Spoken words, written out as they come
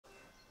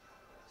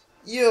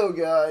Yo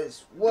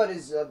guys, what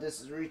is up?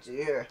 This is Richie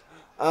here.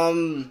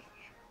 Happy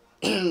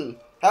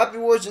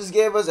Wars just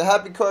gave us a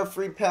Happy Card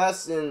free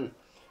pass and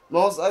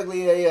most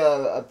likely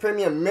a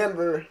premium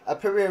member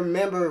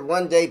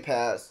 1 day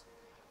pass.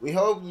 We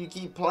hope you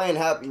keep playing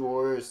Happy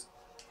Wars.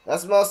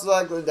 That's most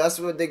likely that's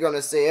what they're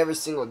gonna say every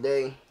single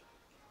day.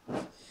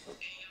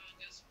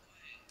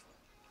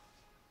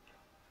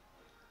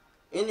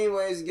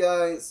 Anyways,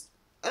 guys,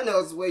 I know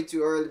it's way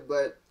too early,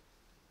 but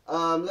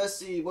let's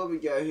see what we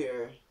got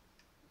here.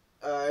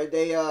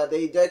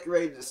 They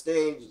decorated the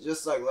stage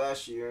just like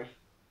last year.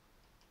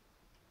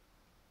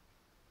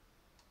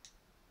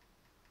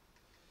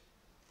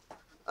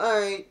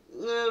 Alright,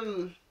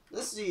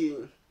 let's see.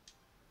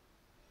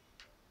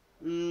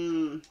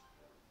 Hmm,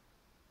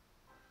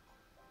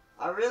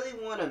 I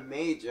really want a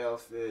mage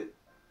outfit.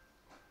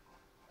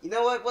 You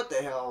know what? What the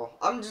hell?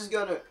 I'm just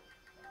gonna,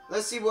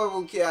 let's see what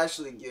we can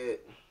actually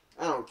get.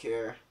 I don't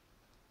care.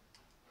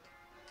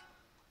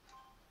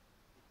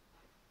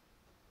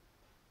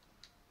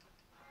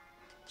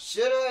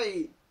 Should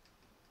I?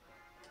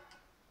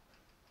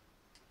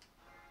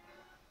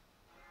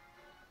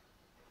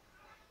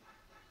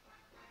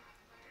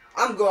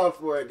 I'm going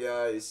for it,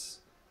 guys.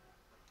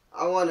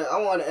 I want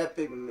an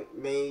epic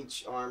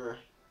mage armor.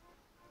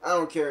 I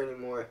don't care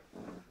anymore.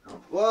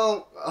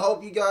 Well, I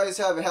hope you guys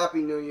have a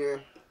happy new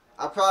year.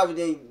 I probably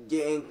didn't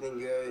get anything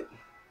good.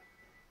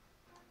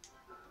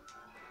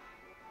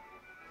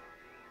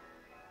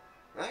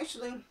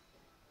 Actually,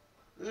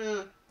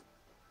 hmm,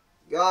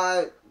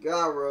 God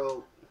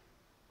wrote.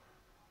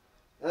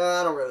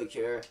 I don't really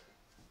care.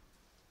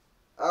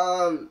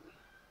 Um,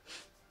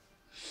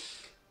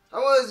 I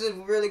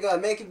wasn't really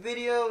gonna make a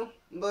video,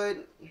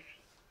 but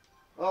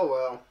oh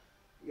well.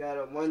 You got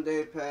a 1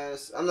 day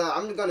pass.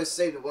 I'm gonna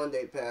save the 1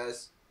 day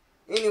pass.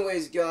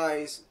 Anyways,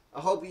 guys, I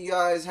hope you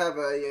guys have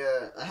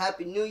a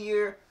happy New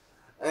Year,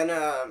 and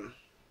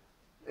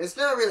it's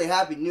not really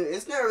happy new.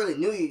 It's not really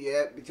New Year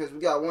yet because we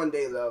got 1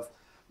 day left.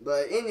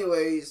 But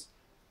anyways,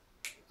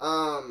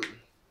 um,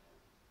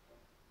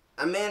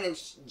 I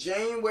managed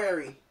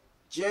January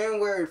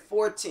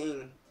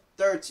 14,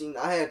 13.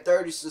 I had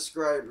 30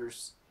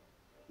 subscribers.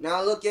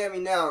 Now look at me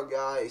now,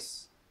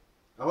 guys.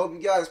 I hope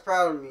you guys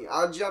proud of me.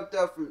 I jumped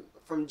up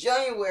from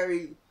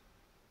January,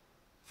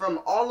 from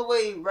all the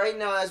way right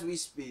now as we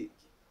speak.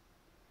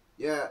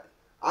 Yeah,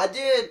 I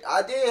did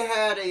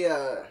had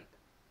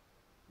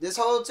this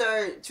whole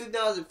entire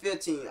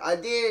 2015. I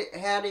did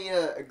had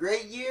a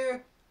great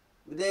year,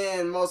 but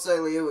then most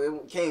likely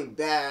it came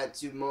bad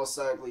to most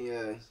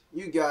likely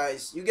you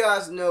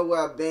guys know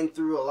what I've been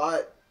through a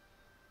lot.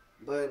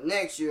 But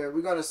next year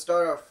we're gonna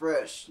start off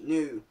fresh,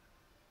 new.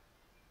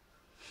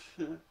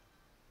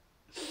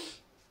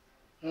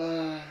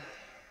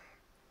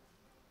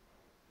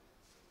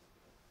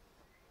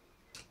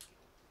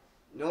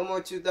 No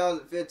more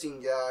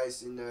 2015,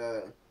 guys, in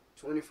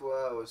 24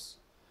 hours.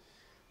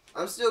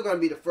 I'm still going to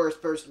be the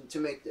first person to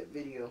make that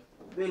video.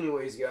 But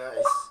anyways,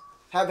 guys,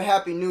 have a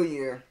happy new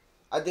year.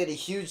 I did a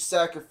huge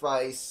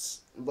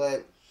sacrifice,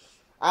 but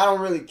I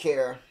don't really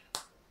care.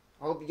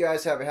 I hope you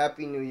guys have a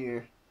happy new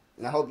year.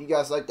 And I hope you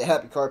guys like the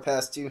happy car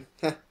pass too.